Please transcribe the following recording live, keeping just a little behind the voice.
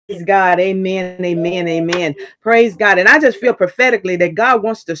God. Amen. Amen. Amen. Praise God. And I just feel prophetically that God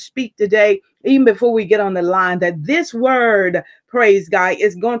wants to speak today, even before we get on the line, that this word, praise God,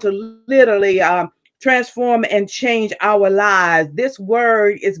 is going to literally transform and change our lives. This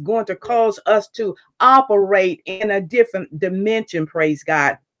word is going to cause us to operate in a different dimension. Praise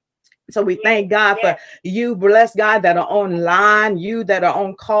God. So we thank God for you, bless God, that are online, you that are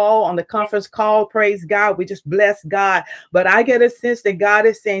on call, on the conference call. Praise God. We just bless God. But I get a sense that God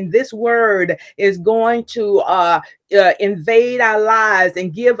is saying this word is going to invade our lives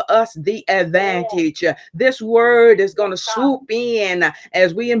and give us the advantage. This word is going to swoop in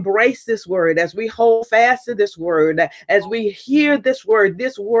as we embrace this word, as we hold fast to this word, as we hear this word.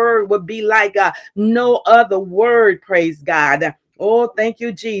 This word will be like no other word. Praise God. Oh, thank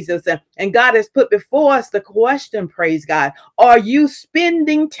you, Jesus. And God has put before us the question, praise God, are you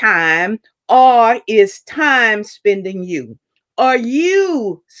spending time, or is time spending you? Are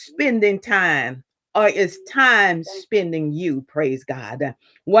you spending time, or is time spending you? Praise God.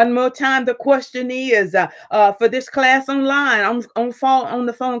 One more time, the question is for this class online, on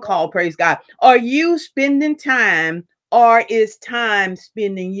the phone call, praise God. Are you spending time, or is time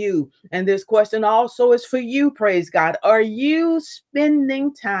spending you? And this question also is for you, praise God. Are you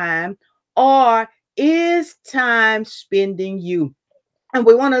spending time, or is time spending you? And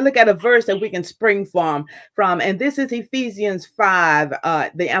we want to look at a verse that we can spring from, and this is Ephesians 5,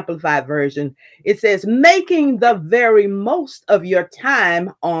 the Amplified Version. It says, making the very most of your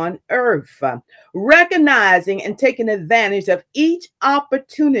time on earth, recognizing and taking advantage of each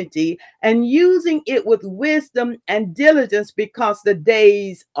opportunity and using it with wisdom and diligence, because the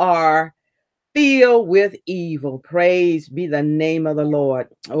days are filled with evil. Praise be the name of the Lord.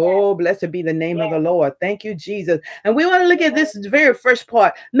 Oh, blessed be the name of the Lord. Thank you, Jesus. And we want to look at this very first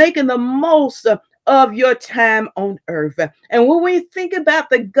part, making the most of your time on earth. And when we think about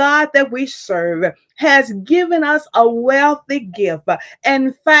the God that we serve has given us a wealthy gift.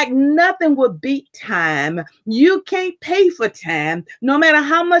 In fact, nothing will beat time. You can't pay for time, no matter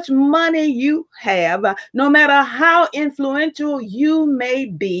how much money you have, no matter how influential you may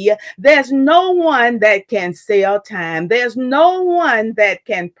be. There's no one that can sell time. There's no one that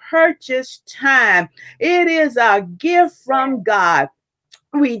can purchase time. It is a gift from God.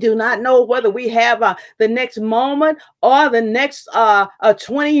 We do not know whether we have the next moment or the next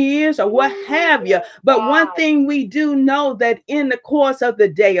 20 years or what have you. But one thing we do know, that in the course of the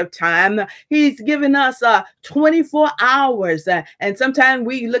day of time, he's given us 24 hours. And sometimes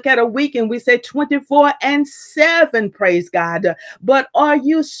we look at a week and we say 24/7, praise God. But are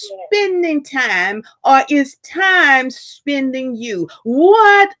you spending time, or is time spending you?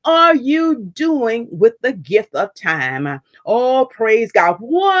 What are you doing with the gift of time? Oh, praise God.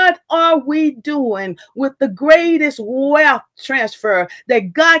 What are we doing with the greatest wealth transfer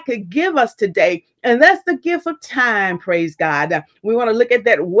that God could give us today? And that's the gift of time, praise God. We want to look at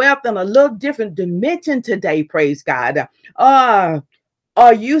that wealth in a little different dimension today, praise God. Are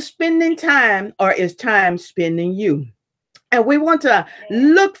you spending time, or is time spending you? And we want to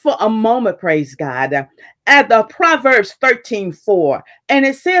look for a moment, praise God, at the Proverbs 13:4. And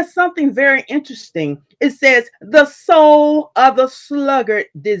it says something very interesting. It says, the soul of the sluggard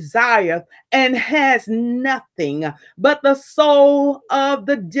desireth and has nothing, but the soul of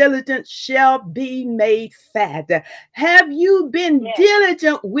the diligent shall be made fat. Have you been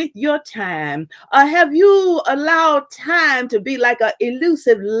diligent with your time? Or have you allowed time to be like an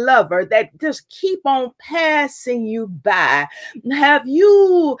elusive lover that just keep on passing you by? Have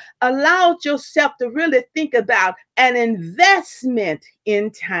you allowed yourself to really think about an investment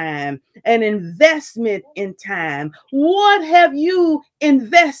in time? An investment in time. What have you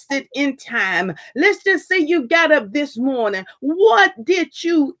invested in time? Let's just say you got up this morning. What did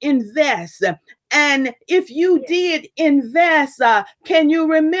you invest? And if you did invest, can you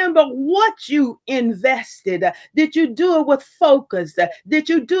remember what you invested? Did you do it with focus? Did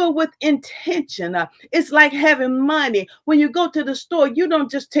you do it with intention? It's like having money. When you go to the store, you don't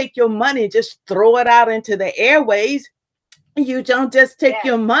just take your money and just throw it out into the airways. You don't just take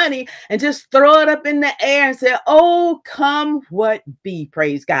your money and just throw it up in the air and say, oh, come what be,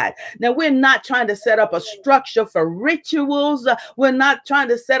 praise God. Now, we're not trying to set up a structure for rituals. We're not trying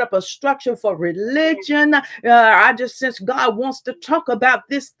to set up a structure for religion. I just sense God wants to talk about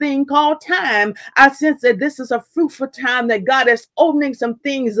this thing called time. I sense that this is a fruitful time, that God is opening some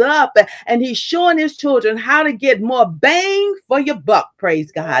things up, and he's showing his children how to get more bang for your buck,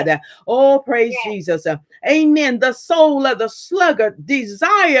 praise God. Oh, praise Jesus. Amen. The soul of the sluggard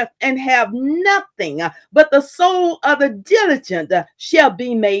desireth and have nothing, but the soul of the diligent shall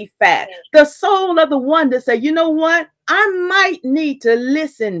be made fat. The soul of the one that say, you know what? I might need to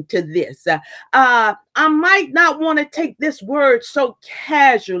listen to this. I might not want to take this word so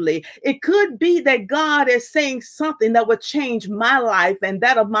casually. It could be that God is saying something that would change my life and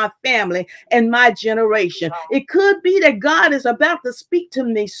that of my family and my generation. It could be that God is about to speak to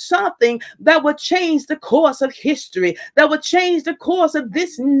me something that would change the course of history, that would change the course of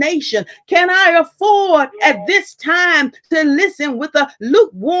this nation. Can I afford at this time to listen with a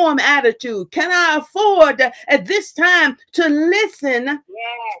lukewarm attitude? Can I afford at this time to listen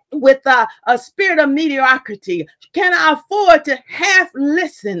with a spirit of mediocrity? Can I afford to half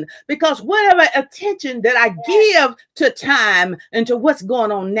listen? Because whatever attention that I give to time and to what's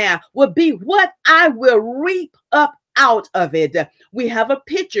going on now will be what I will reap up out of it. We have a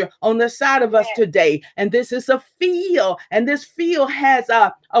picture on the side of us today, and this is a field, and this field has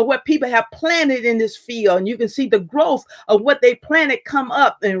what people have planted in this field, and you can see the growth of what they planted come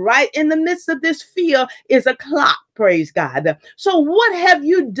up, and right in the midst of this field is a clock. Praise God. So what have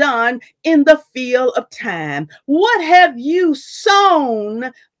you done in the field of time? What have you sown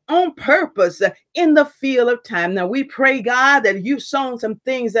on purpose in the field of time? Now we pray, God, that you've sown some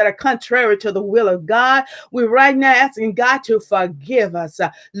things that are contrary to the will of God. We're right now asking God to forgive us.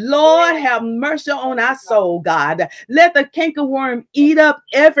 Lord, have mercy on our soul, God. Let the cankerworm eat up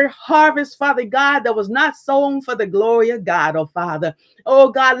every harvest, Father God, that was not sown for the glory of God, oh Father. Oh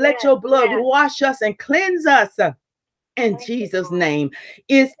God, let your blood wash us and cleanse us in Jesus' name.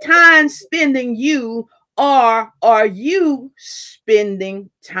 Is time spending you, or are you spending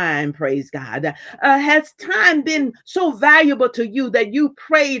time? Praise God. Has time been so valuable to you that you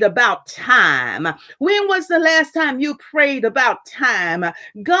prayed about time? When was the last time you prayed about time?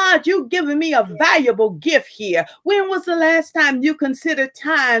 God, you've given me a valuable gift here. When was the last time you considered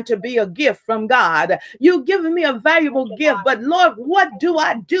time to be a gift from God? You've given me a valuable gift, but Lord, what do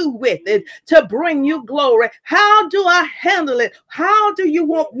I do with it to bring you glory? How do I handle it? How do you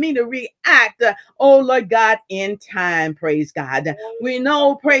want me to react, oh Lord God, in time? Praise God. We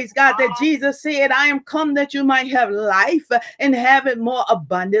know, praise God, that Jesus said, I am come that you might have life and have it more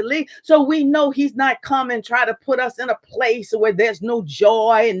abundantly. So we know he's not come and try to put us in a place where there's no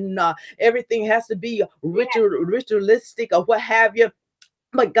joy and everything has to be ritualistic or what have you.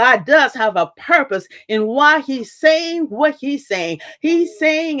 But God does have a purpose in why he's saying what he's saying. He's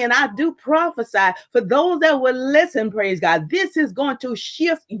saying, and I do prophesy for those that will listen, praise God, this is going to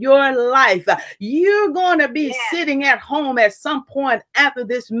shift your life. You're going to be sitting at home at some point after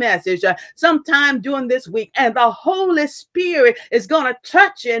this message, sometime during this week, and the Holy Spirit is going to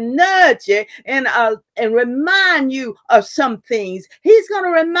touch you, nudge you, and remind you of some things. He's going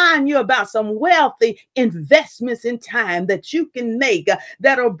to remind you about some wealthy investments in time that you can make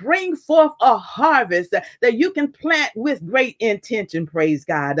that'll bring forth a harvest that you can plant with great intention. Praise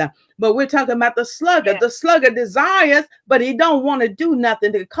God. But we're talking about the sluggard. The sluggard desires, but he don't want to do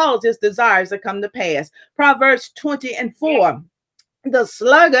nothing to cause his desires to come to pass. Proverbs 20:4. The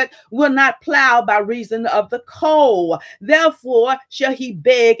sluggard will not plow by reason of the cold. Therefore shall he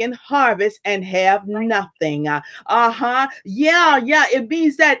beg and harvest and have nothing. It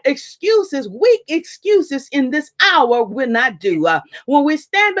means that excuses, weak excuses in this hour will not do. When we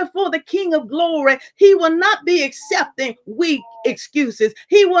stand before the King of glory, he will not be accepting weak excuses.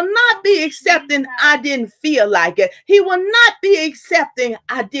 He will not be accepting I didn't feel like it. He will not be accepting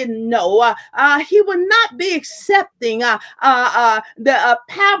I didn't know. He will not be accepting the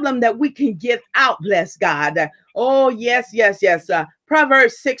problem that we can give out, bless God. Oh, yes.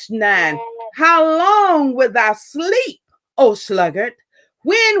 Proverbs 6:9. How long wilt thou sleep, O sluggard?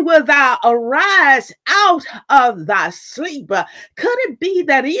 When will thou arise out of thy sleep? Could it be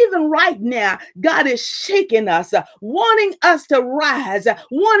that even right now, God is shaking us, wanting us to rise,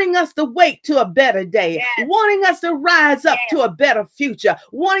 wanting us to wake to a better day, wanting us to rise up to a better future,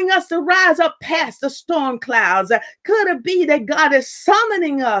 wanting us to rise up past the storm clouds? Could it be that God is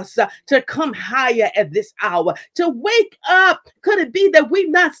summoning us to come higher at this hour, to wake up? Could it be that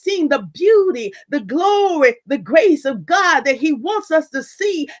we've not seen the beauty, the glory, the grace of God that he wants us to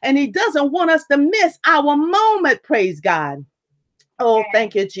see, and he doesn't want us to miss our moment? Praise God. Oh,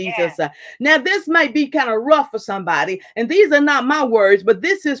 thank you, Jesus. Now, this might be kind of rough for somebody, and these are not my words, but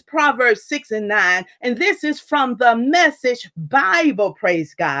this is Proverbs 6:9, and this is from the Message Bible,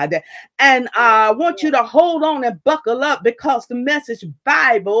 praise God. And I want you to hold on and buckle up, because the Message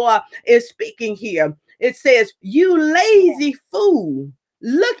Bible is speaking here. It says, you lazy fool,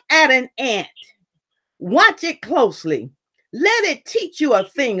 look at an ant. Watch it closely. Let it teach you a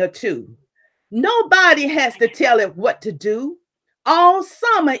thing or two. Nobody has to tell it what to do. All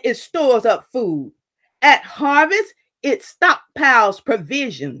summer it stores up food. At harvest, it stockpiles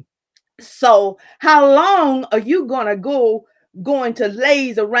provision. So how long are you going to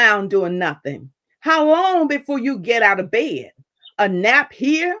laze around doing nothing? How long before you get out of bed? A nap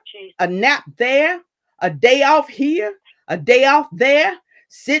here, a nap there, a day off here, a day off there.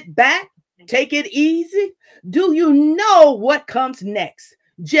 Sit back, take it easy. Do you know what comes next?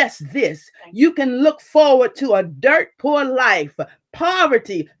 Just this. You can look forward to a dirt poor life,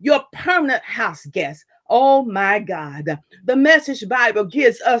 poverty, your permanent house guest. Oh my God. The Message Bible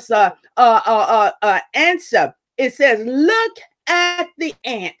gives us a answer. It says, look at the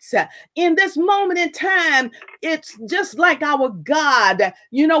ants. In this moment in time, it's just like our God.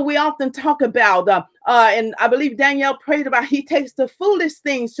 You know, we often talk about, and I believe Danielle prayed about, he takes the foolish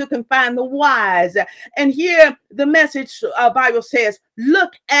things to confine the wise. And here the Message Bible says,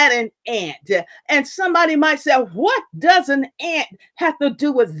 look at an ant. And somebody might say, what does an ant have to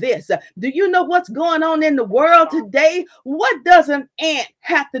do with this? Do you know what's going on in the world today? What does an ant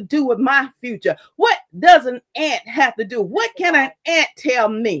have to do with my future? What does an ant have to do? What can an ant tell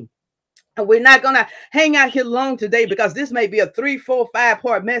me? And we're not going to hang out here long today because this may be a 3, 4,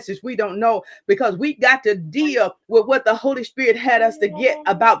 5-part message. We don't know, because we got to deal with what the Holy Spirit had us to get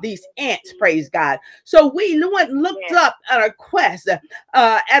about these ants, praise God. So we went and looked up at a quest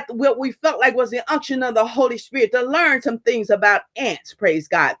at what we felt like was the unction of the Holy Spirit to learn some things about ants, praise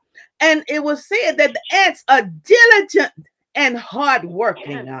God. And it was said that the ants are diligent and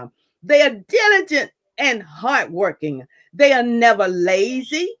hardworking. They are diligent and hardworking. They are never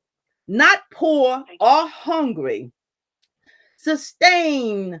lazy, not poor or hungry.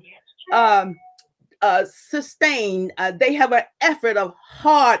 Sustain, they have an effort of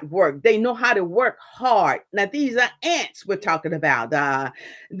hard work. They know how to work hard. Now, these are ants we're talking about.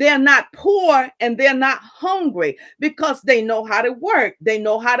 They're not poor and they're not hungry because they know how to work. They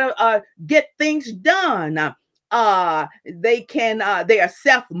know how to get things done. They are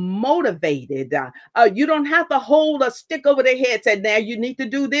self-motivated. You don't have to hold a stick over their head, say, now you need to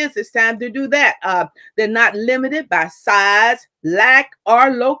do this, it's time to do that. They're not limited by size, lack,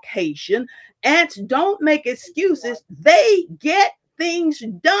 or location. Ants don't make excuses. They get things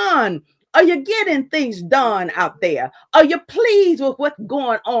done. Are you getting things done out there? Are you pleased with what's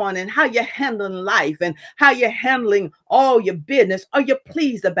going on and how you're handling life and how you're handling all your business? Are you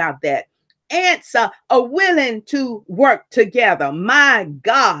pleased about that? Ants are willing to work together. My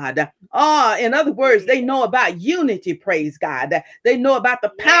God. In other words, they know about unity, praise God. They know about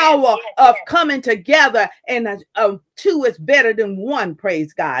the power of coming together, and two is better than one,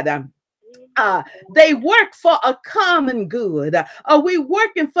 praise God. They work for a common good. Are we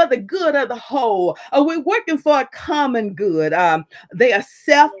working for the good of the whole? Are we working for a common good? They are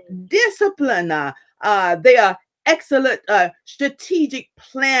self-disciplined. They are excellent strategic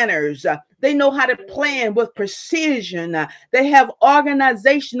planners. They know how to plan with precision. They have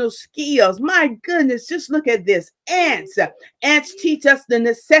organizational skills. My goodness, just look at this. Ants. Ants teach us the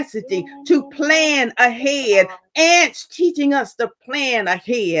necessity to plan ahead. Ants teaching us to plan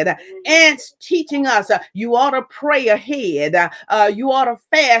ahead. Ants teaching us you ought to pray ahead. You ought to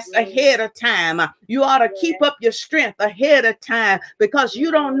fast ahead of time. You ought to keep up your strength ahead of time, because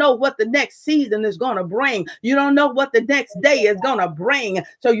you don't know what the next season is going to bring. You don't know what the next day is going to bring.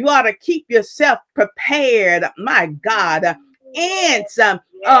 So you ought to keep yourself prepared. My God. Ants,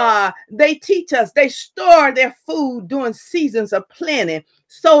 they teach us, they store their food during seasons of plenty,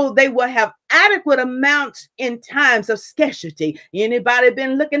 so they will have adequate amounts in times of scarcity. Anybody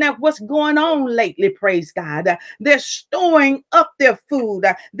been looking at what's going on lately? Praise God. They're storing up their food.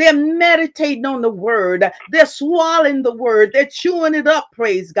 They're meditating on the word. They're swallowing the word. They're chewing it up.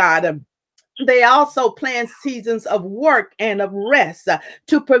 Praise God. They also plan seasons of work and of rest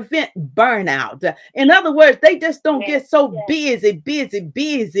to prevent burnout. In other words, they just don't get so busy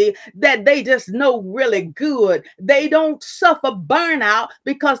that they just know really good. They don't suffer burnout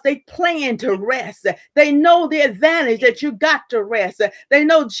because they plan to rest. They know the advantage that you got to rest. They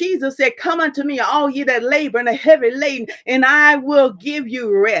know Jesus said, come unto me, all ye that labor and are heavy laden, and I will give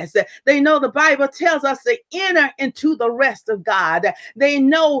you rest. They know the Bible tells us to enter into the rest of God. They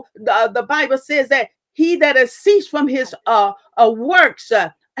know the Bible says that he that has ceased from his works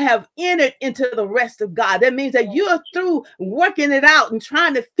have entered into the rest of God. That means that you're through working it out and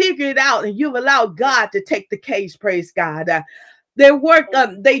trying to figure it out, and you've allowed God to take the case. Praise God. Their work,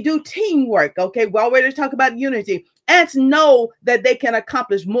 they do teamwork. Okay, we already talked about unity. Ants know that they can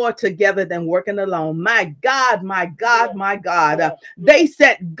accomplish more together than working alone. My God, my God, my God. They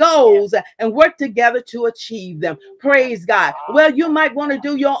set goals and work together to achieve them. Praise God. Well, you might want to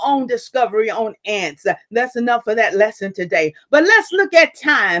do your own discovery on ants. That's enough for that lesson today. But let's look at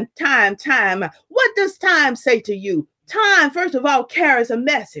time. What does time say to you? Time, first of all, carries a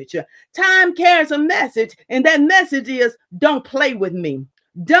message. Time carries a message, and that message is, don't play with me.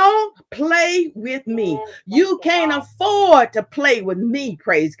 Don't play with me. You can't afford to play with me,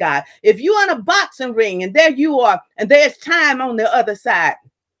 praise God. If you're in a boxing ring and there you are, and there's time on the other side,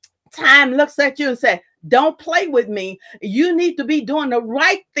 time looks at you and says, don't play with me. You need to be doing the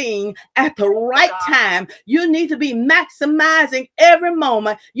right thing at the right time. You need to be maximizing every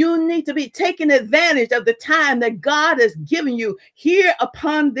moment. You need to be taking advantage of the time that God has given you here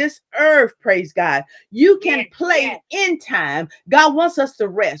upon this earth. Praise God. You can play in time. God wants us to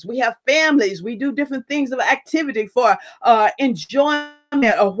rest. We have families. We do different things of activity for enjoyment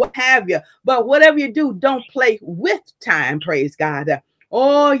or what have you. But whatever you do, don't play with time. Praise God.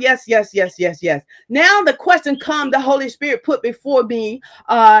 Oh, yes, yes, yes, yes, yes. Now the question the Holy Spirit put before me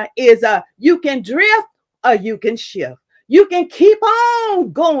is you can drift or you can shift. You can keep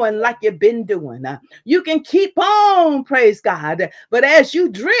on going like you've been doing. You can keep on, praise God. But as you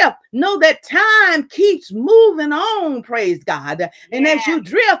drift, know that time keeps moving on, praise God. And as you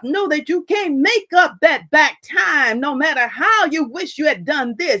drift, know that you can't make up that back time, no matter how you wish you had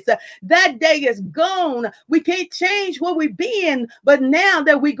done this. That day is gone. We can't change where we've been, but now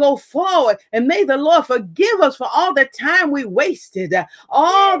that we go forward, and may the Lord forgive us for all the time we wasted,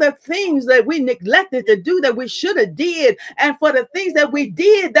 all the things that we neglected to do that we should have did, and for the things that we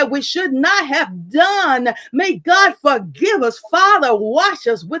did that we should not have done. May God forgive us. Father, wash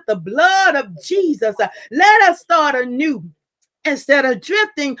us with the blood of Jesus. Let us start anew. Instead of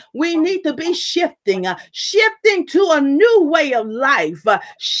drifting, we need to be shifting, shifting to a new way of life,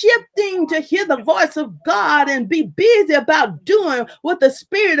 shifting to hear the voice of God and be busy about doing what the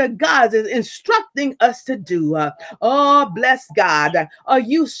Spirit of God is instructing us to do. Oh, bless God. Are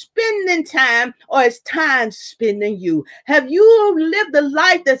you spending time, or is time spending you? Have you lived a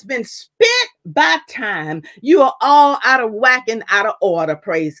life that's been spent by time? You are all out of whack and out of order,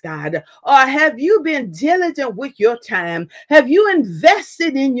 praise God. Or have you been diligent with your time? Have you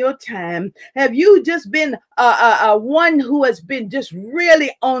invested in your time? Have you just been one who has been just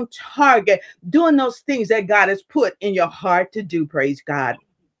really on target, doing those things that God has put in your heart to do, praise God?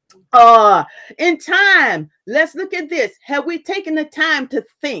 In time, let's look at this. Have we taken the time to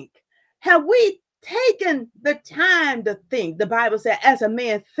think? Have we taken the time to think? The Bible said, as a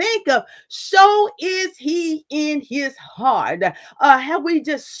man thinketh, so is he in his heart. Have we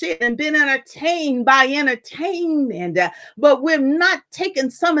just sit and been entertained by entertainment, but we've not taken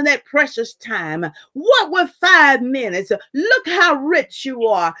some of that precious time? What were 5 minutes? Look how rich you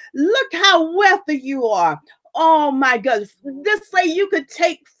are. Look how wealthy you are. Oh my God. Just say you could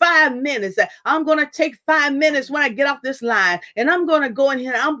take 5 minutes. I'm going to take 5 minutes when I get off this line, and I'm going to go in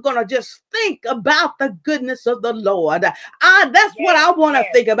here and I'm going to just think about the goodness of the Lord. That's what I want to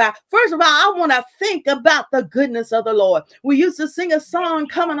think about. First of all, I want to think about the goodness of the Lord. We used to sing a song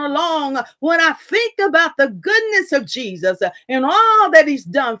coming along, when I think about the goodness of Jesus and all that he's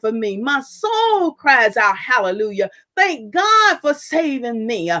done for me, my soul cries out, hallelujah. Thank God for saving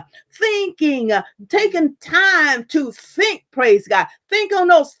me. Thinking, taking time to think, praise God. Think on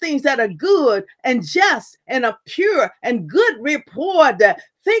those things that are good and just and a pure and good report.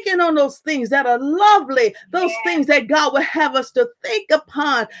 Thinking on those things that are lovely, those things that God will have us to think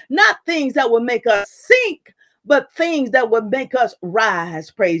upon, not things that will make us sink, but things that will make us rise,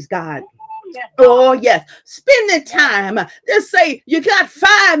 praise God. Oh, yes. Spending time. Just say you got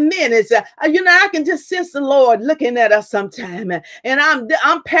 5 minutes. I can just sense the Lord looking at us sometime. And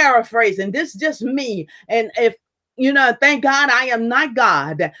I'm paraphrasing. This is just me. And if thank God I am not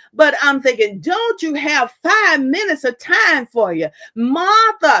God, but I'm thinking, don't you have 5 minutes of time for you?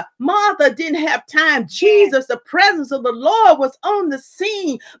 Martha didn't have time. Jesus, the presence of the Lord was on the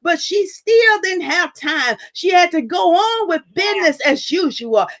scene, but she still didn't have time. She had to go on with business as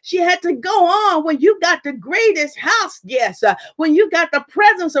usual. She had to go on when you got the greatest house guest, when you got the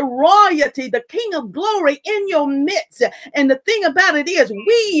presence of royalty, the King of glory in your midst. And the thing about it is,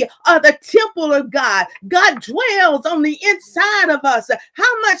 we are the temple of God. God dwells on the inside of us.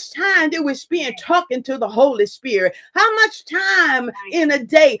 How much time do we spend talking to the Holy Spirit? How much time in a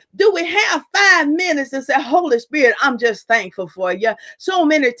day do we have 5 minutes and say, Holy Spirit, I'm just thankful for you. So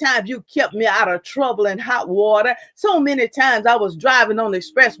many times you kept me out of trouble and hot water. So many times I was driving on the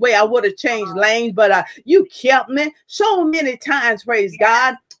expressway. I would have changed lanes, but you kept me. So many times, praise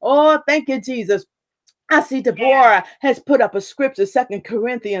God. Oh, thank you, Jesus. I see Deborah has put up a scripture, 2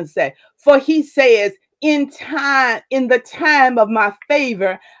 Corinthians said, for he says, in the time of my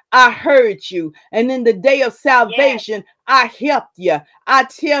favor, I heard you. And in the day of salvation, I helped you. I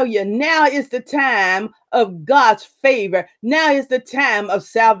tell you, now is the time of God's favor. Now is the time of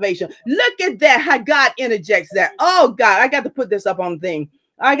salvation. Look at that, how God interjects that. Oh, God, I got to put this up on thing.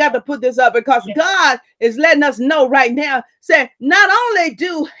 I got to put this up because God is letting us know right now, say, not only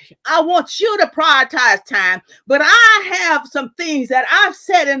do I want you to prioritize time, but I have some things that I've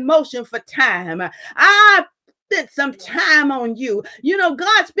set in motion for time. I spent some time on you. You know,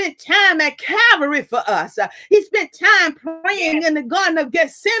 God spent time at Calvary for us. He spent time praying in the Garden of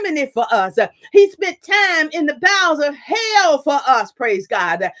Gethsemane for us. He spent time in the bowels of hell for us, praise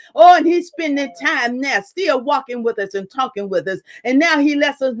God. Oh, and he's spending time now still walking with us and talking with us. And now he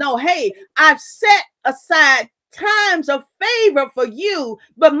lets us know, hey, I've set aside times of favor for you.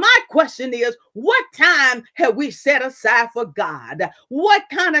 But my question is, what time have we set aside for God? What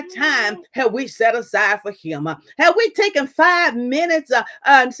kind of time have we set aside for him? Have we taken 5 minutes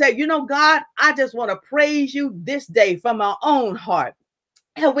and said, you know, God, I just want to praise you this day from our own heart?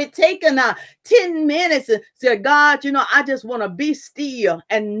 Have we taken 10 minutes and said, God, you know, I just want to be still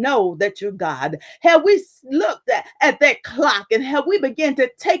and know that you're God? Have we looked at that clock and have we begun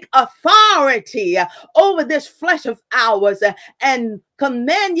to take authority over this flesh of ours and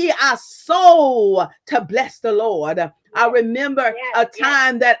command ye our soul to bless the Lord? I remember a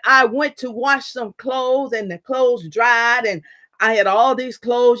time that I went to wash some clothes and the clothes dried, and I had all these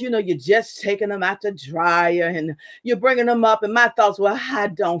clothes, you know, you're just taking them out the dryer and you're bringing them up. And my thoughts were, I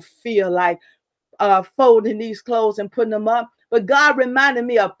don't feel like folding these clothes and putting them up. But God reminded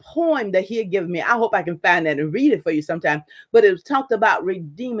me of a poem that he had given me. I hope I can find that and read it for you sometime. But it was talked about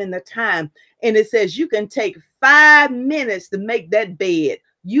redeeming the time. And it says you can take 5 minutes to make that bed.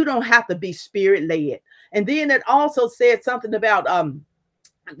 You don't have to be spirit led. And then it also said something about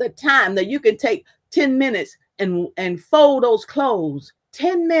the time that you can take 10 minutes and fold those clothes.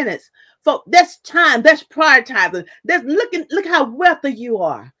 10 minutes. That's time. That's prioritizing. That's look how wealthy you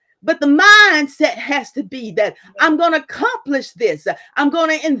are. But the mindset has to be that I'm going to accomplish this. I'm going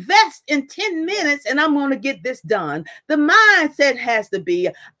to invest in 10 minutes and I'm going to get this done. The mindset has to be,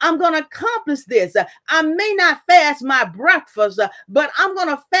 I'm going to accomplish this. I may not fast my breakfast, but I'm going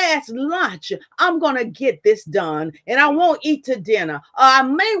to fast lunch. I'm going to get this done and I won't eat to dinner. I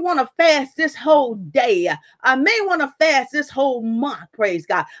may want to fast this whole day. I may want to fast this whole month, praise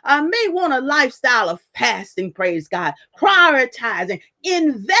God. I may want a lifestyle of fasting, praise God. Prioritizing,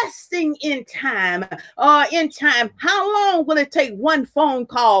 investing in time. How long will it take one phone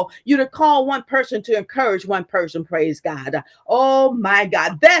call, you to call one person to encourage one person, praise God? Oh my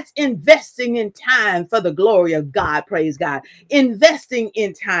God, that's investing in time for the glory of God, praise God. Investing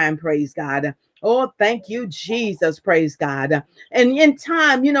in time, praise God. Oh, thank you, Jesus. Praise God. And in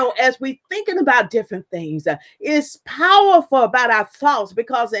time, you know, as we thinking about different things, it's powerful about our thoughts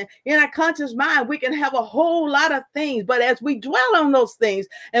because in our conscious mind, we can have a whole lot of things. But as we dwell on those things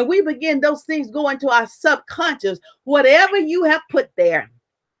and we begin, those things go into our subconscious, whatever you have put there,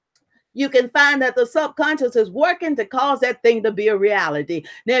 you can find that the subconscious is working to cause that thing to be a reality.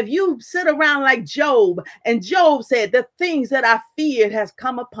 Now, if you sit around like Job, and Job said, the things that I feared has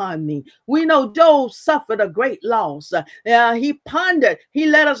come upon me. We know Job suffered a great loss. He pondered. He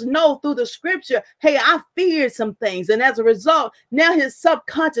let us know through the scripture, hey, I feared some things. And as a result, now his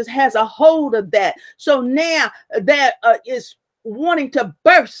subconscious has a hold of that. So now that is wanting to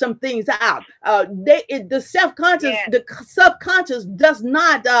burst some things out. The subconscious does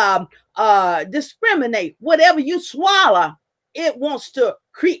not discriminate. Whatever you swallow, it wants to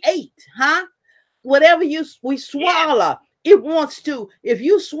create, whatever we swallow, it wants to. If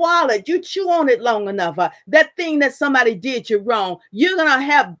you swallow it, you chew on it long enough, that thing that somebody did you wrong, you're gonna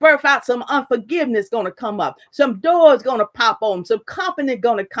have birth out some unforgiveness gonna come up, some doors gonna pop on, some company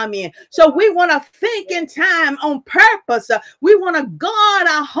gonna come in. So we want to think in time on purpose. We want to guard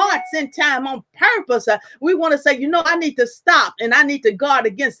our hearts in time on purpose. We want to say, you know, I need to stop and I need to guard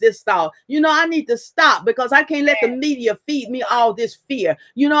against this thought. You know, I need to stop because I can't let the media feed me all this fear.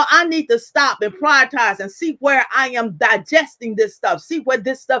 You know, I need to stop and prioritize and see where I am digesting this stuff, see where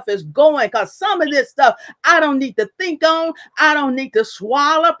this stuff is going, because some of this stuff I don't need to think on, I don't need to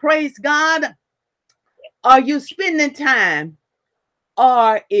swallow, praise God. Are you spending time,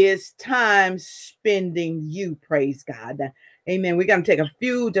 or is time spending you, praise God? Amen. We're going to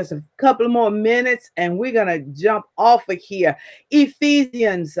take just a couple more minutes, and we're going to jump off of here.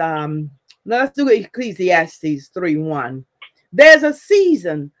 Ephesians, let's do Ecclesiastes 3:1. There's a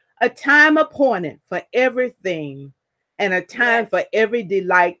season, a time appointed for everything, and a time for every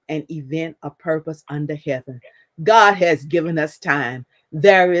delight and event of purpose under heaven. God has given us time.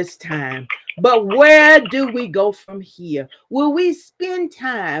 There is time. But where do we go from here? Will we spend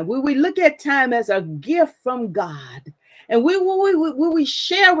time? Will we look at time as a gift from God? And when we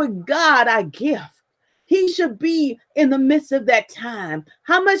share with God our gift, he should be in the midst of that time.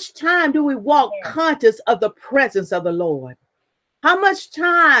 How much time do we walk conscious of the presence of the Lord? How much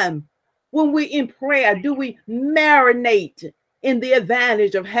time when we in prayer do we marinate in the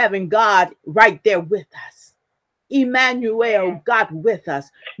advantage of having God right there with us? Emmanuel, God with us,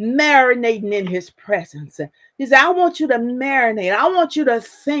 marinating in his presence. He said, I want you to marinate. I want you to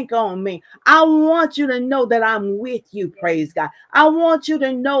think on me. I want you to know that I'm with you, praise God. I want you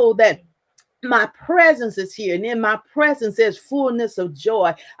to know that my presence is here, and in my presence there's fullness of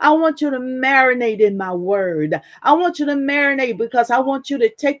joy. I want you to marinate in my word. I want you to marinate because I want you to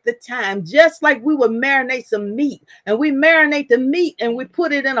take the time, just like we would marinate some meat, and we marinate the meat and we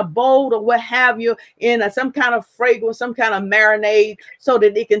put it in a bowl or what have you, in some kind of fragrance, some kind of marinade, so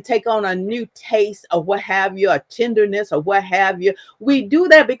that it can take on a new taste of what have you, a tenderness or what have you. We do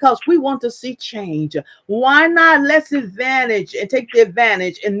that because we want to see change. Why not? Let's advantage and take the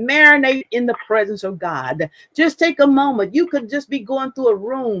advantage and marinate in the presence of God. Just take a moment. You could just be going through a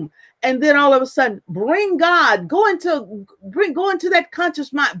room, and then all of a sudden bring God, go into that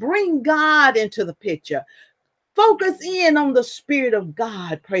conscious mind, bring God into the picture. Focus in on the Spirit of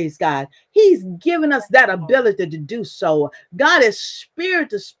God. Praise God. He's given us that ability to do so. God is spirit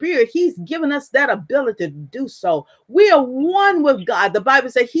to spirit. He's given us that ability to do so. We are one with God. The Bible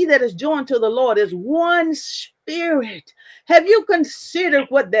says, he that is joined to the Lord is one spirit. Have you considered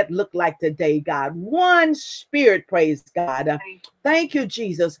what that looked like today, God? One spirit, praise God. Thank you,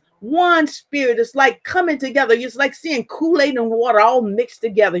 Jesus. One spirit. It's like coming together. It's like seeing Kool-Aid and water all mixed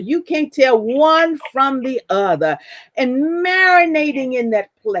together. You can't tell one from the other. And marinating in that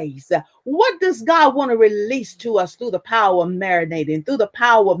place. What does God want to release to us through the power of marinating, through the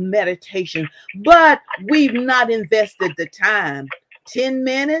power of meditation? But we've not invested the time. 10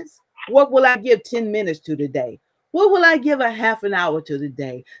 minutes? What will I give 10 minutes to today? What will I give a half an hour to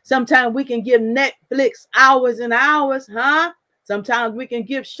today? Sometimes we can give Netflix hours and hours, huh? Sometimes we can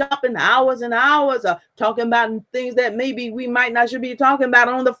give shopping hours and hours, or talking about things that maybe we might not should be talking about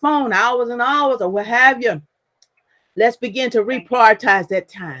on the phone, hours and hours, or what have you. Let's begin to reprioritize that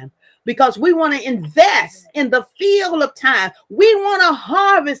time, because we want to invest in the field of time. We want a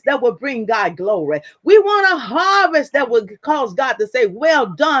harvest that will bring God glory. We want a harvest that will cause God to say, well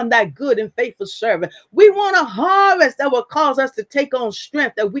done, thy good and faithful servant. We want a harvest that will cause us to take on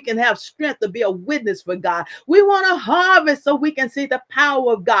strength, that we can have strength to be a witness for God. We want a harvest so we can see the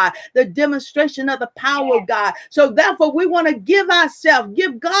power of God, the demonstration of the power of God. So therefore, we want to give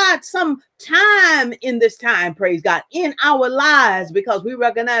God some time in this time, praise God, in our lives, because we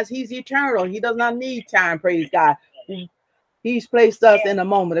recognize he's eternal. He does not need time, praise God. He's placed us in a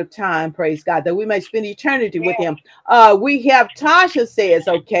moment of time, praise God, that we may spend eternity with him. We have Tasha says,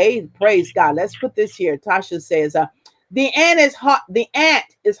 okay, praise God. Let's put this here. Tasha says, the ant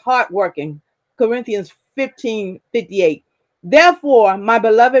is hardworking. Corinthians 15:58. Therefore, my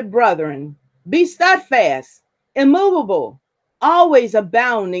beloved brethren, be steadfast, immovable, always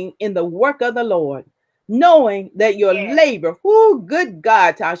abounding in the work of the Lord, knowing that your labor, good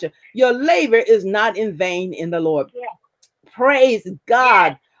God, Tasha, your labor is not in vain in the Lord. Praise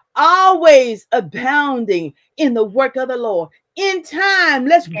God. Always abounding in the work of the Lord. In time,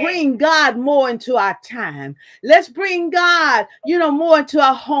 let's bring God more into our time. Let's bring God, more into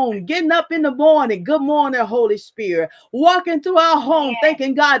our home. Getting up in the morning. Good morning, Holy Spirit. Walking through our home,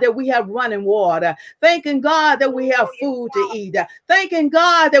 thanking God that we have running water. Thanking God that we have food to eat. Thanking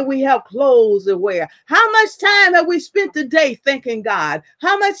God that we have clothes to wear. How much time have we spent today thanking God?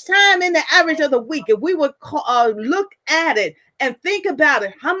 How much time in the average of the week, if we would look at it and think about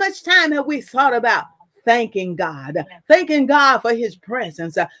it, how much time have we thought about thanking God, thanking God for his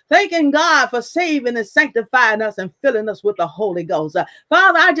presence, thanking God for saving and sanctifying us and filling us with the Holy Ghost?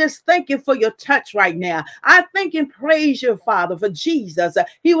 Father, I just thank you for your touch right now. I thank and praise you, Father, for Jesus.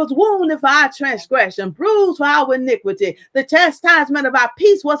 He was wounded for our transgression, bruised for our iniquity. The chastisement of our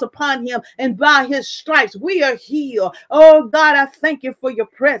peace was upon him, and by his stripes we are healed. Oh God, I thank you for your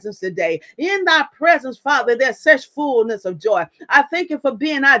presence today. In thy presence, Father, there's such fullness of joy. I thank you for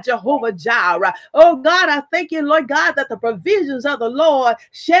being our Jehovah Jireh. Oh God, I thank you, Lord God, that the provisions of the Lord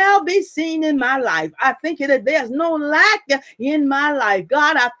shall be seen in my life. I thank you that there's no lack in my life.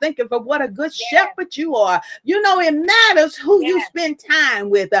 God, I thank you for what a good shepherd you are. It matters who you spend time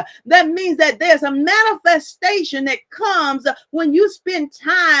with. That means that there's a manifestation that comes when you spend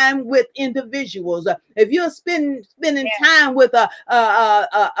time with individuals. If you're spending time with a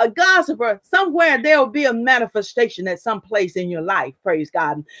gossiper, somewhere there will be a manifestation at some place in your life. Praise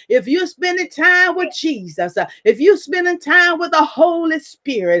God. If you're spending time with Jesus, if you're spending time with the Holy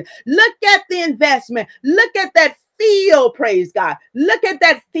Spirit, look at the investment. Look at that field, praise God. Look at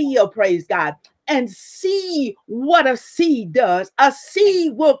that field, praise God, and see what a seed does. A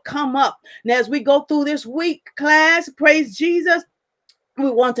seed will come up. Now, as we go through this week class, praise Jesus, we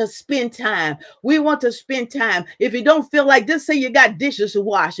want to spend time. We want to spend time. If you don't feel like this, say you got dishes to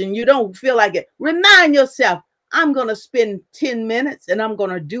wash and you don't feel like it, remind yourself, I'm going to spend 10 minutes and I'm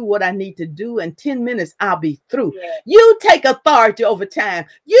going to do what I need to do. In 10 minutes, I'll be through. Yeah. You take authority over time.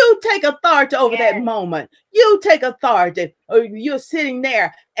 You take authority over that moment. You take authority. Or you're sitting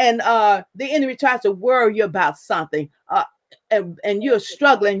there and the enemy tries to worry you about something. And you're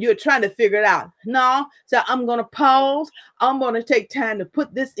struggling, you're trying to figure it out. No, so I'm going to pause. I'm going to take time to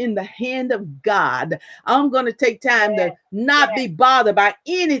put this in the hand of God. I'm going to take time to not be bothered by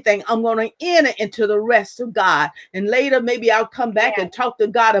anything. I'm going to enter into the rest of God. And later, maybe I'll come back and talk to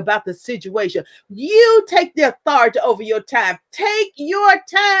God about the situation. You take the authority over your time. Take your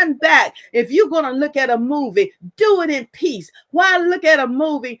time back. If you're going to look at a movie, do it in peace. Why look at a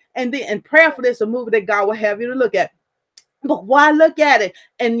movie and prayerfully it's a movie that God will have you to look at? But why look at it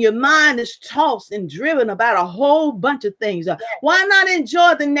and your mind is tossed and driven about a whole bunch of things? Why not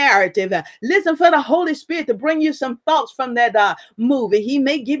enjoy the narrative? Listen for the Holy Spirit to bring you some thoughts from that movie. He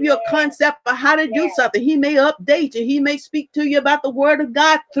may give you a concept of how to do something. He may update you. He may speak to you about the word of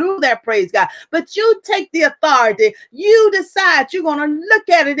God through that, praise God. But you take the authority. You decide you're going to look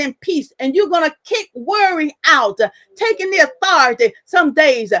at it in peace and you're going to kick worry out. Taking the authority. Some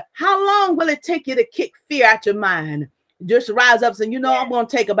days, how long will it take you to kick fear out your mind? Just rise up and say, you know, I'm going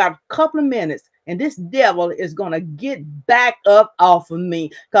to take about a couple of minutes and this devil is going to get back up off of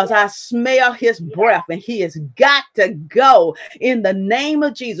me because I smell his breath and he has got to go in the name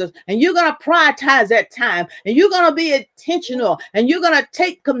of Jesus. And you're going to prioritize that time and you're going to be intentional and you're going to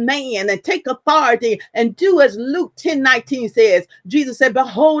take command and take authority and do as Luke 10:19 says. Jesus said,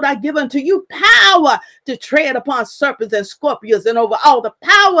 behold, I give unto you power to tread upon serpents and scorpions and over all the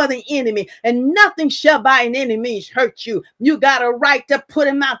power of the enemy, and nothing shall by any means hurt you. You got a right to put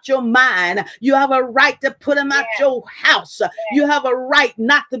him out your mind. You have a right to put him out your house. You have a right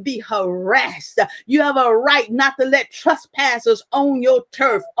not to be harassed. You have a right not to let trespassers own your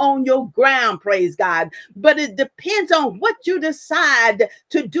turf, own your ground, praise God. But it depends on what you decide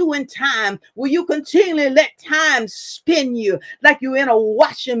to do in time. Will you continually let time spin you like you're in a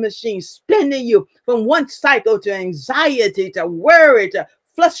washing machine, spinning you from one cycle to anxiety, to worry, to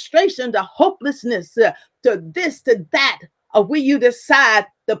frustration, to hopelessness, to this, to that? Or will you decide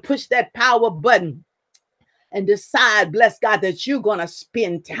to push that power button and decide, bless God, that you're going to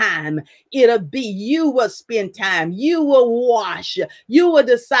spend time? It'll be, you will spend time. You will wash. You will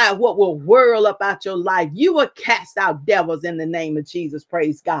decide what will whirl about your life. You will cast out devils in the name of Jesus,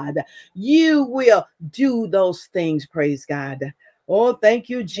 praise God. You will do those things, praise God. Oh, thank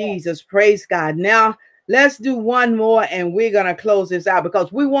you, Jesus, praise God. Now, let's do one more and we're going to close this out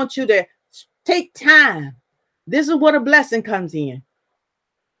because we want you to take time. This is where the blessing comes in.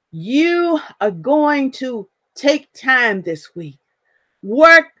 You are going to take time this week.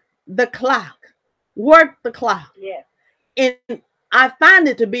 Work the clock. Work the clock. Yeah. And I find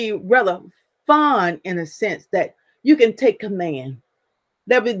it to be rather fun in a sense that you can take command.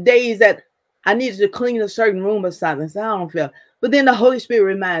 There'll be days that I needed to clean a certain room or something, so I don't feel. But then the Holy Spirit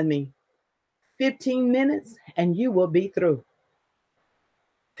reminds me, 15 minutes and you will be through.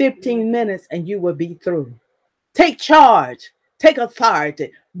 15 minutes and you will be through. Take charge. Take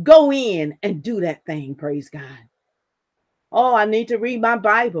authority. Go in and do that thing, praise God. Oh, I need to read my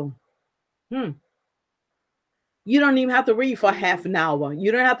Bible. You don't even have to read for half an hour.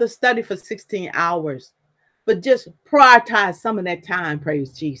 You don't have to study for 16 hours. But just prioritize some of that time,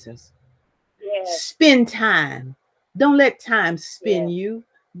 praise Jesus. Yes. Spend time. Don't let time spin you.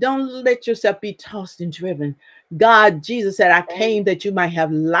 Don't let yourself be tossed and driven. God, Jesus said, I came that you might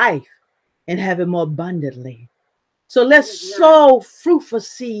have life and have it more abundantly. So let's sow fruitful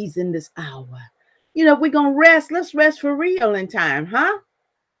seeds in this hour. You know, if we're going to rest, let's rest for real in time, huh?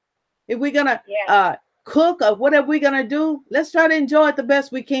 If we're going to cook or whatever we're going to do, let's try to enjoy it the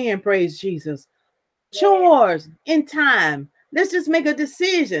best we can, praise Jesus. Chores in time. Let's just make a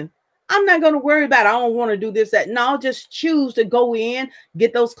decision. I'm not going to worry about, I don't want to do this, that. No, just choose to go in,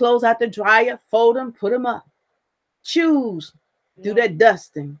 get those clothes out the dryer, fold them, put them up. Choose. Do that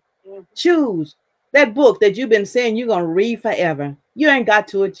dusting. Choose. That book that you've been saying you're going to read forever. You ain't got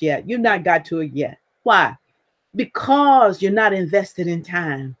to it yet. You've not got to it yet. Why? Because you're not invested in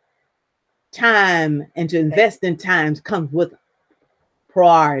time. Time, and to invest in time comes with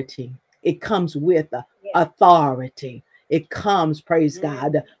priority. It comes with authority. It comes, praise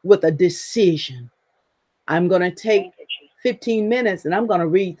God, with a decision. I'm going to take 15 minutes and I'm going to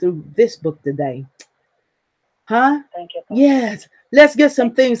read through this book today. Huh? Thank you, God. Yes. Let's get some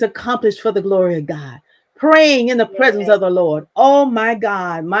Thank you. things accomplished for the glory of God. Praying in the presence Yes. of the Lord. Oh my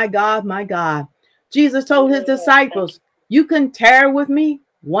God, my God, my God. Jesus told his Yes. Thank disciples, you can tarry with me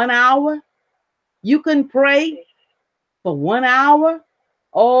 1 hour. You can pray you. for 1 hour.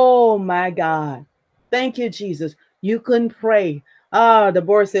 Oh my God. Thank you, Jesus. You couldn't pray. Ah, the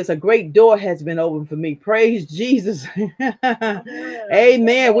board says a great door has been opened for me. Praise Jesus. Amen. We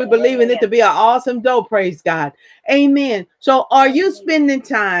Amen. believe in it to Amen. be an awesome door. Praise God. Amen. So are you Amen. spending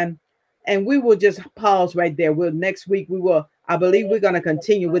time? And we will just pause right there. We'll next week we will. I believe we're Yes. going to Yes.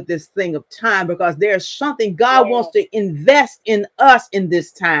 continue with this thing of time because there's something God wants Yes. to invest in us in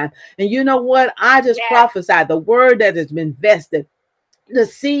this time. And you know what? I just Yes. prophesied the word that has been vested, the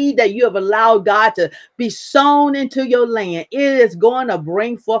seed that you have allowed God to be sown into your land. It is going to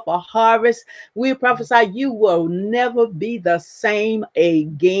bring forth a harvest. We prophesy you will never be the same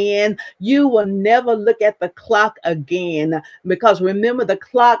again. You will never look at the clock again because remember, the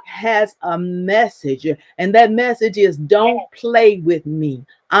clock has a message, and that message is don't Yes. play with me.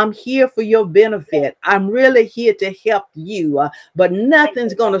 I'm here for your Yes. benefit. I'm really here to help you, but Thank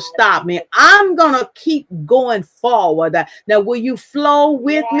nothing's you, going God. to stop Thank me. you. I'm going to keep going forward. Now, will you flow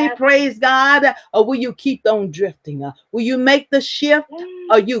with me, Yes. praise God, or will you keep on drifting? Will you make the shift?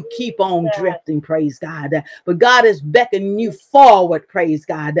 Or you keep on Jesus. drifting, praise God. But God is beckoning you forward, praise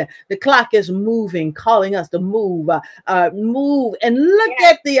God. The clock is moving, calling us to move, and look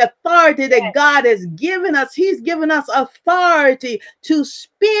Yes. at the authority that Yes. God has given us. He's given us authority to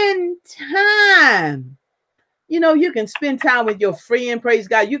spend time. You know, you can spend time with your friend, praise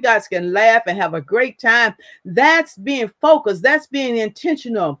God. You guys can laugh and have a great time. That's being focused, that's being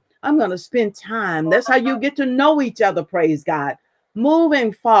intentional. I'm going to spend time. That's how you get to know each other, praise God.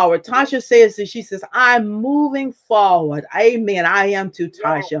 Moving forward. Tasha says that she says, I'm moving forward. Amen. I am too, Yes.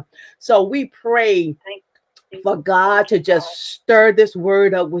 Tasha. So we pray Thank you. for Thank God you, to just God. stir this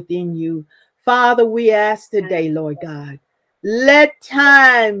word up within you. Father, we ask Thank today, you. Lord God, let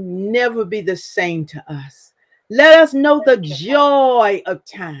time never be the same to us. Let us know the Thank you, God. joy of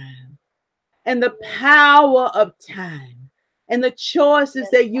time and the power of time and the choices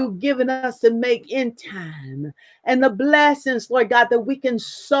Yes, that God. you've given us to make in time and the blessings, Lord God, that we can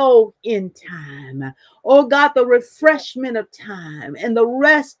sow in time. Oh God, the Yes. refreshment of time and the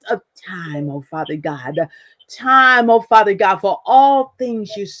rest of time, oh Father God. Time, oh Father God, for all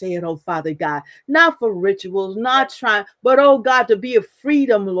things you said, oh Father God, not for rituals, not Yes. trying, but oh God, to be a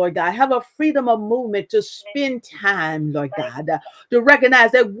freedom, Lord God, have a freedom of movement to Yes. spend time, Lord Thank God, to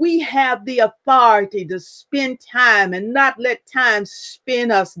recognize that we have the authority to spend time and not let time spin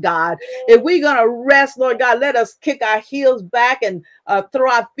us, God. If you. we're going to rest, Lord Yes. God, let us kick our heels back and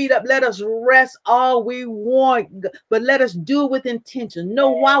throw our feet up. Let us rest all we want, but let us do it with intention.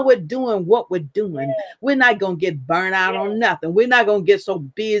 Know why Yes. we're doing what we're doing. Yes. We're not going to get burnt out Yes. on nothing. We're not going to get so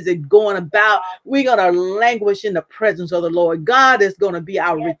busy going Thank you, about. God. We're going to languish in the presence of the Lord. God is going to be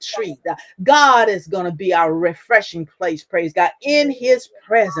our Yes, God. retreat. God is going to be our refreshing place, praise God. In his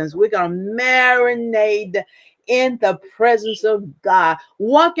presence, we're going to marinate in the presence of God,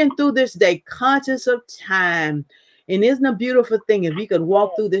 walking through this day, conscious of time. And isn't a beautiful thing if you could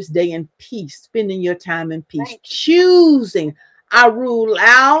walk Yes. through this day in peace, spending your time in peace, Thank you. choosing. I rule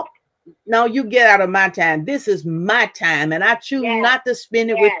out. No, you get out of my time. This is my time, and I choose Yes. not to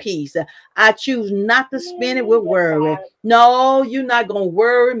spend it with Yes. peace. I choose not to spend it with Yes, worry. God. No, you're not going to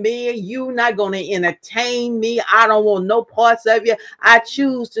worry me. You're not going to entertain me. I don't want no parts of you. I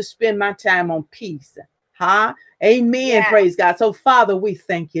choose to spend my time on peace. Huh? Amen. Yes. Praise God. So, Father, we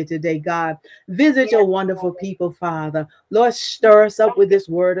thank you today, God. Visit your Yes, wonderful Father. people, Father. Lord, stir us up Thank with you. this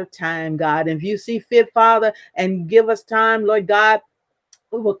word of time, God. And if you see fit, Father, and give us time, Lord God,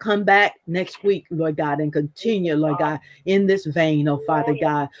 we will come back next week, Lord God, and Yes, continue, Lord God. God, in this vein, oh Father Yes.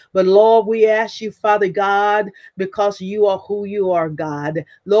 God. But Lord, we ask you, Father God, because you are who you are, God.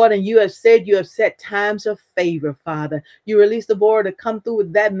 Lord, and you have said you have set times of favor, Father. You released the board to come through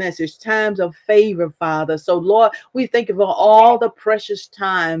with that message, times of favor, Father. So, Lord, we thank you for all Yes. the precious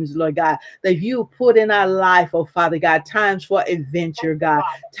times, Lord God, that you put in our life, oh Father God, times for adventure, Thank you, God,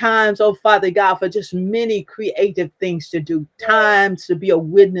 Father. times, oh Father God, for just many creative things to do, Yes. times to be a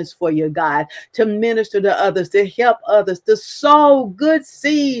witness for you, God, to minister to others, to help others, to sow good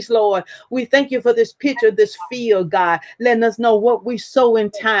seeds, Lord. We thank you for this picture, Thank you, this field, God, letting us know what we sow in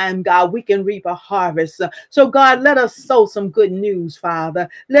Father. time, God, we can reap a harvest. So, God, let us sow some good news, Father.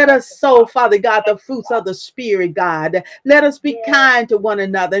 Let Thank us you, sow, Father. Father God, the Thank you, fruits of Father. the Spirit, God. Let us be Yes. kind to one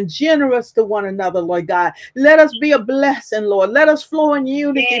another and generous to one another, Lord God. Let us be a blessing, Lord. Let us flow in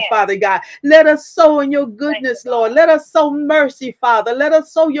unity, Yes. Father God. Let us sow in your Thank you, goodness, Lord. God. Let us sow mercy, Father. Let Let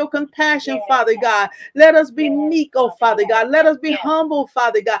us show your compassion, Father God. Let us be meek, oh Father God. Let us be humble,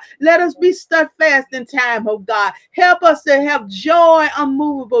 Father God. Let us be steadfast in time, oh God. Help us to have joy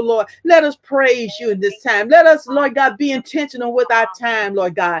unmovable, Lord. Let us praise you in this time. Let us, Lord God, be intentional with our time,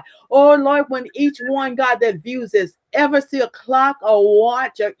 Lord God. Oh Lord, when each one, God, that views this ever see a clock or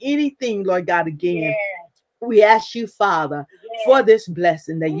watch or anything, Lord God, again. We ask you, Father, for this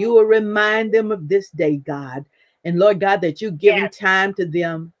blessing, that you will remind them of this day, God. And Lord God, that you giving time to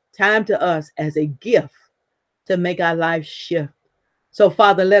them, time to us as a gift to make our life shift. So,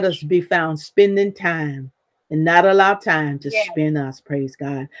 Father, let us be found spending time and not allow time to spend us, praise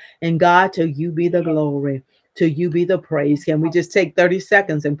God. And God, to you be the glory. To you be the praise. Can we just take 30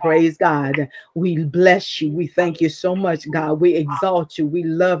 seconds and praise God? We bless you. We thank you so much, God. We exalt you. We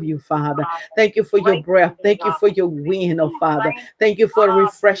love you, Father. Thank you for your breath. Thank you for your wind, oh Father. Thank you for the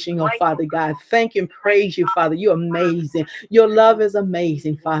refreshing, oh Father God. Thank you and praise you, Father. You're amazing. Your love is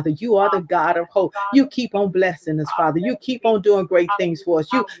amazing, Father. You are the God of hope. You keep on blessing us, Father. You keep on doing great things for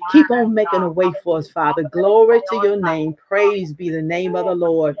us. You keep on making a way for us, Father. Glory to your name. Praise be the name of the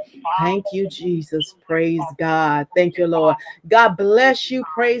Lord. Thank you, Jesus. Praise God. Thank you, Lord. God bless you.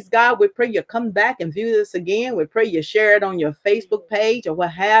 Praise God. We pray you come back and view this again. We pray you share it on your Facebook page or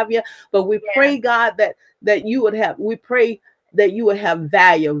what have you. But we pray, God, that you would have, we pray that you would have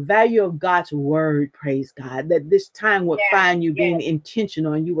value of God's word, praise God, that this time would find you being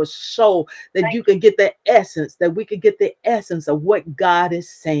intentional and you were so that you could get the essence, that we could get the essence of what God is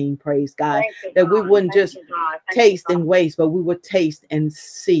saying, praise God, that we wouldn't just taste and waste, but we would taste and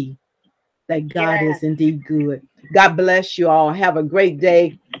see that God is indeed good. God bless you all. Have a great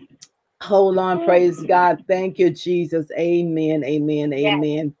day. Hold on. Praise God. Thank you, Jesus. Amen. Amen.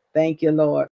 Amen. Thank you, Lord.